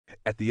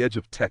At the edge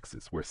of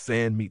Texas, where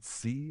sand meets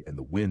sea and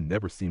the wind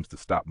never seems to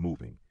stop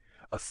moving,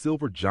 a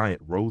silver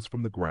giant rose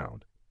from the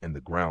ground, and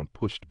the ground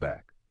pushed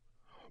back.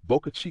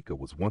 Boca Chica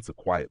was once a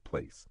quiet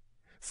place.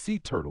 Sea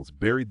turtles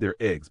buried their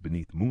eggs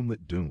beneath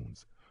moonlit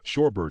dunes.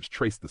 Shorebirds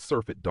traced the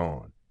surf at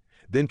dawn.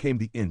 Then came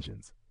the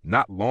engines,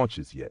 not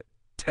launches yet,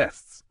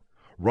 tests.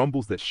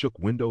 Rumbles that shook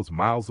windows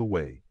miles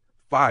away,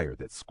 fire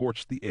that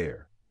scorched the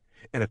air,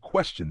 and a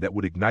question that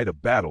would ignite a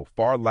battle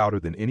far louder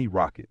than any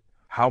rocket.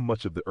 How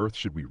much of the Earth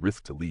should we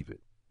risk to leave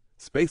it?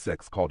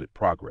 SpaceX called it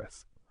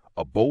progress,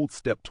 a bold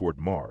step toward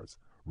Mars,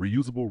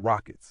 reusable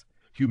rockets,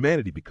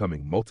 humanity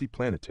becoming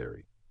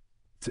multiplanetary.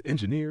 To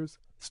engineers,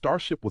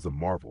 Starship was a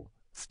marvel,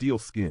 steel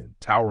skin,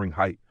 towering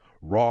height,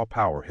 raw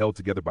power held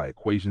together by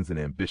equations and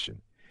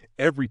ambition.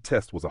 Every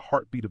test was a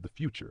heartbeat of the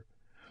future.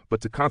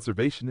 But to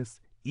conservationists,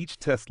 each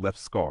test left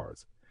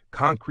scars.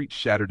 Concrete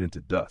shattered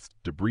into dust,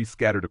 debris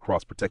scattered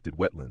across protected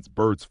wetlands,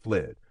 birds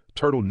fled,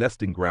 turtle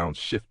nesting grounds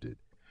shifted.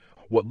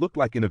 What looked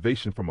like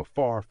innovation from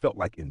afar felt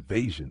like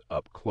invasion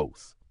up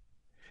close.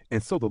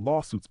 And so the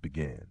lawsuits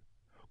began.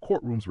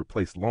 Courtrooms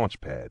replaced launch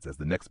pads as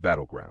the next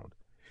battleground.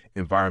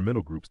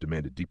 Environmental groups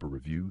demanded deeper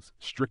reviews,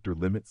 stricter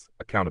limits,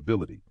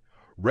 accountability.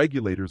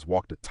 Regulators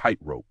walked a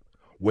tightrope,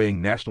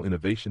 weighing national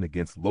innovation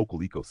against local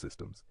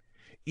ecosystems.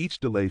 Each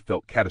delay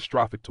felt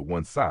catastrophic to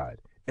one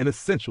side and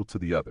essential to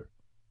the other.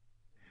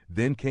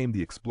 Then came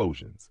the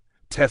explosions.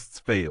 Tests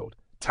failed,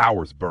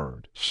 towers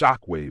burned,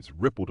 shock waves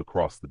rippled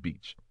across the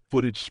beach.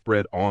 Footage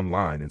spread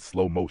online in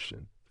slow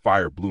motion,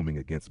 fire blooming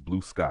against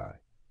blue sky.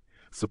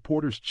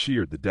 Supporters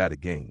cheered the data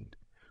gained.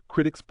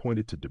 Critics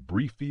pointed to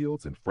debris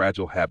fields and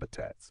fragile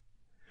habitats.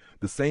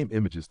 The same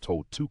images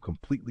told two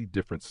completely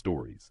different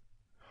stories.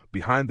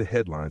 Behind the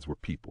headlines were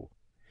people.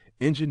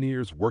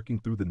 Engineers working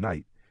through the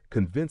night,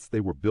 convinced they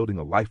were building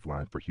a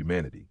lifeline for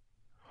humanity.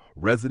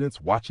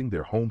 Residents watching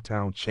their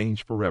hometown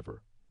change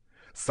forever.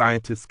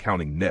 Scientists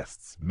counting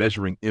nests,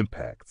 measuring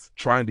impacts,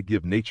 trying to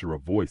give nature a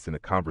voice in a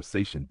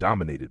conversation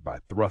dominated by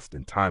thrust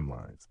and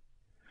timelines.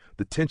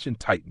 The tension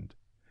tightened.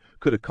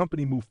 Could a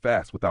company move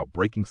fast without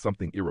breaking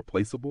something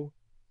irreplaceable?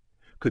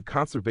 Could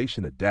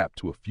conservation adapt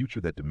to a future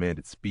that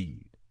demanded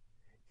speed?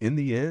 In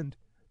the end,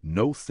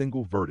 no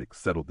single verdict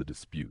settled the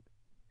dispute.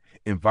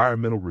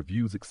 Environmental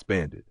reviews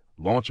expanded,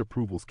 launch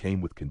approvals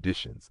came with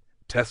conditions,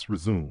 tests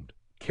resumed,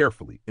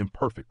 carefully,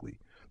 imperfectly.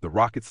 The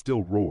rocket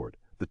still roared,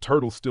 the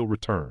turtles still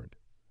returned.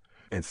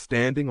 And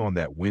standing on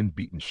that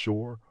wind-beaten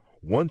shore,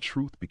 one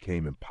truth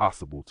became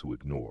impossible to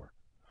ignore.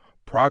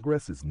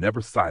 Progress is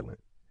never silent,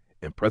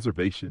 and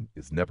preservation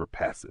is never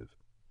passive.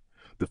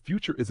 The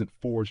future isn't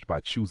forged by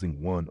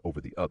choosing one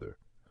over the other,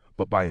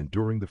 but by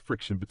enduring the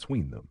friction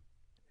between them.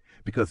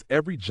 Because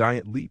every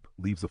giant leap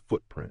leaves a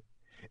footprint,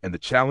 and the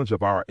challenge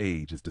of our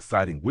age is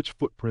deciding which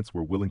footprints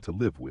we're willing to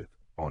live with,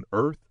 on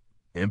Earth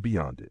and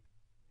beyond it.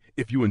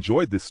 If you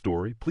enjoyed this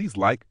story, please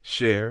like,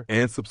 share,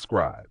 and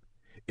subscribe.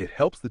 It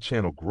helps the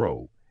channel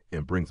grow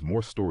and brings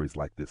more stories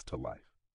like this to life.